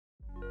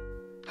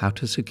How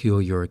to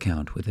secure your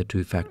account with a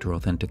two-factor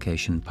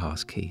authentication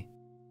passkey.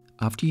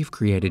 After you've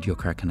created your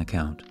Kraken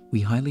account,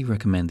 we highly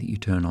recommend that you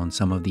turn on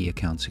some of the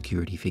account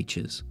security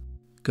features.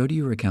 Go to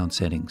your account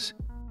settings.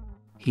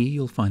 Here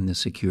you'll find the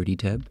Security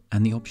tab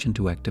and the option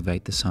to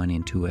activate the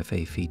Sign-in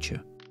 2FA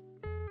feature.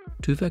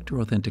 Two-factor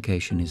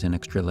authentication is an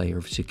extra layer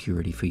of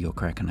security for your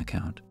Kraken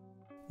account.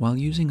 While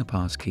using a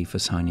passkey for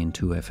Sign-in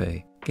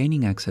 2FA,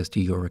 gaining access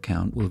to your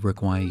account will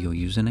require your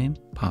username,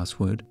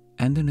 password,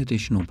 and an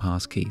additional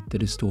passkey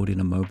that is stored in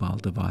a mobile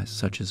device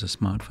such as a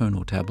smartphone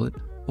or tablet,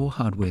 or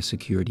hardware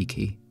security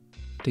key.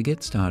 To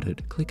get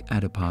started, click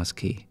Add a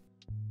Passkey.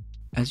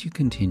 As you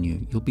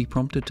continue, you'll be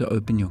prompted to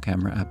open your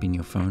camera app in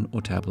your phone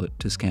or tablet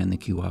to scan the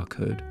QR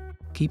code.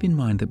 Keep in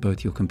mind that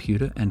both your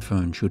computer and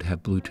phone should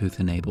have Bluetooth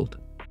enabled.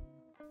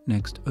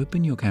 Next,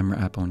 open your camera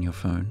app on your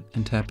phone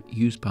and tap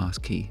Use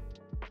Passkey.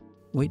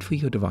 Wait for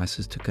your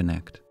devices to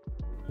connect.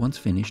 Once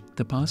finished,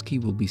 the passkey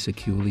will be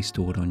securely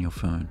stored on your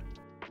phone.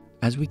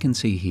 As we can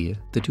see here,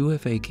 the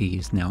 2FA key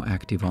is now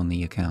active on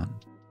the account.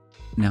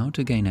 Now,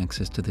 to gain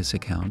access to this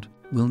account,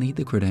 we'll need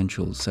the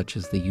credentials such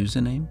as the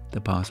username, the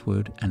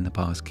password, and the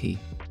passkey.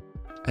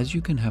 As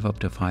you can have up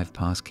to 5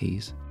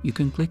 passkeys, you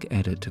can click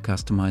Edit to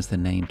customize the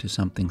name to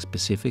something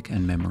specific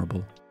and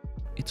memorable.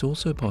 It's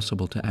also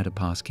possible to add a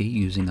passkey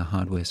using a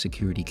hardware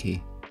security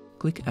key.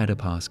 Click Add a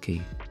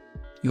Passkey.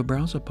 Your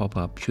browser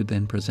pop-up should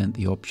then present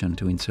the option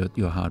to insert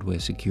your hardware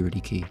security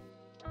key.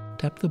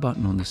 Tap the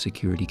button on the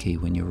security key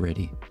when you're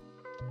ready.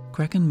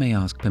 Kraken may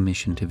ask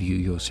permission to view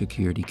your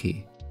security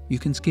key. You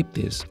can skip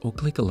this or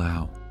click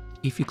Allow.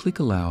 If you click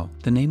Allow,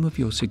 the name of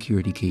your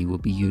security key will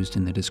be used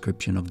in the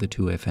description of the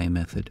 2FA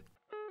method.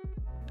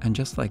 And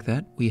just like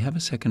that, we have a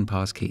second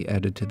passkey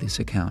added to this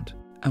account,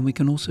 and we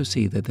can also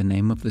see that the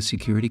name of the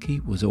security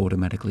key was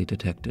automatically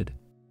detected.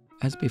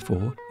 As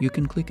before, you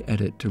can click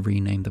Edit to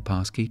rename the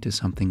passkey to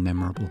something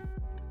memorable.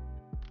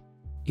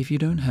 If you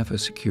don't have a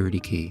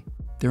security key,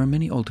 there are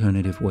many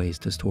alternative ways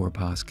to store a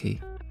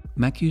passkey.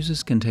 Mac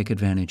users can take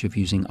advantage of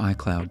using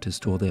iCloud to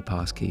store their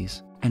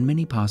passkeys, and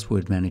many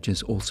password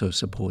managers also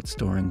support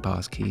storing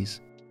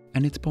passkeys.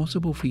 And it's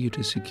possible for you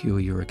to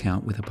secure your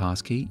account with a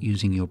passkey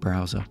using your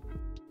browser.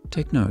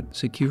 Take note,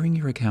 securing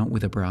your account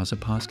with a browser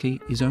passkey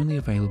is only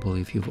available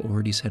if you've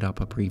already set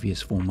up a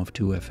previous form of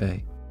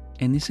 2FA.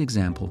 In this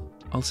example,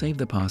 I'll save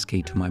the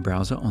passkey to my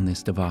browser on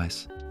this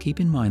device. Keep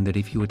in mind that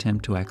if you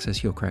attempt to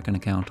access your Kraken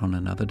account on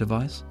another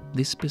device,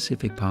 this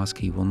specific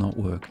passkey will not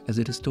work as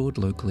it is stored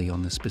locally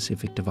on the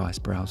specific device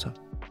browser.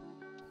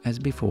 As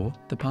before,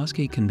 the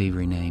passkey can be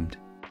renamed.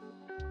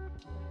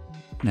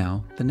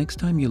 Now, the next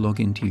time you log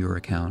into your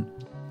account,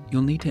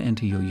 you'll need to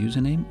enter your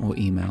username or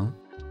email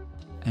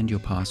and your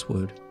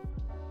password.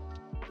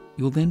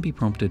 You'll then be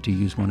prompted to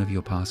use one of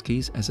your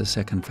passkeys as a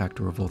second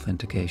factor of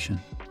authentication.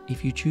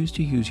 If you choose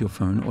to use your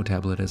phone or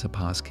tablet as a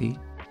passkey,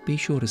 be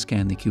sure to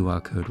scan the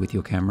QR code with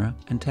your camera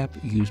and tap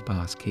Use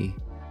Passkey.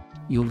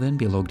 You'll then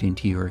be logged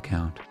into your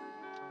account.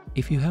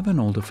 If you have an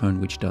older phone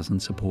which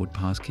doesn't support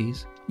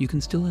passkeys, you can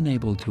still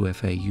enable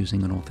 2FA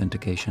using an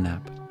authentication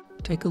app.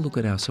 Take a look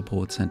at our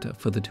support center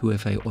for the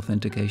 2FA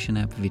authentication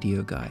app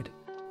video guide.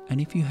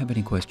 And if you have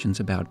any questions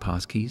about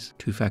passkeys,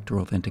 two-factor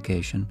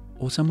authentication,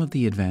 or some of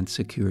the advanced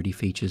security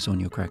features on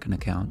your Kraken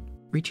account,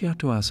 reach out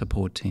to our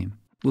support team.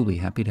 We'll be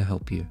happy to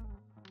help you.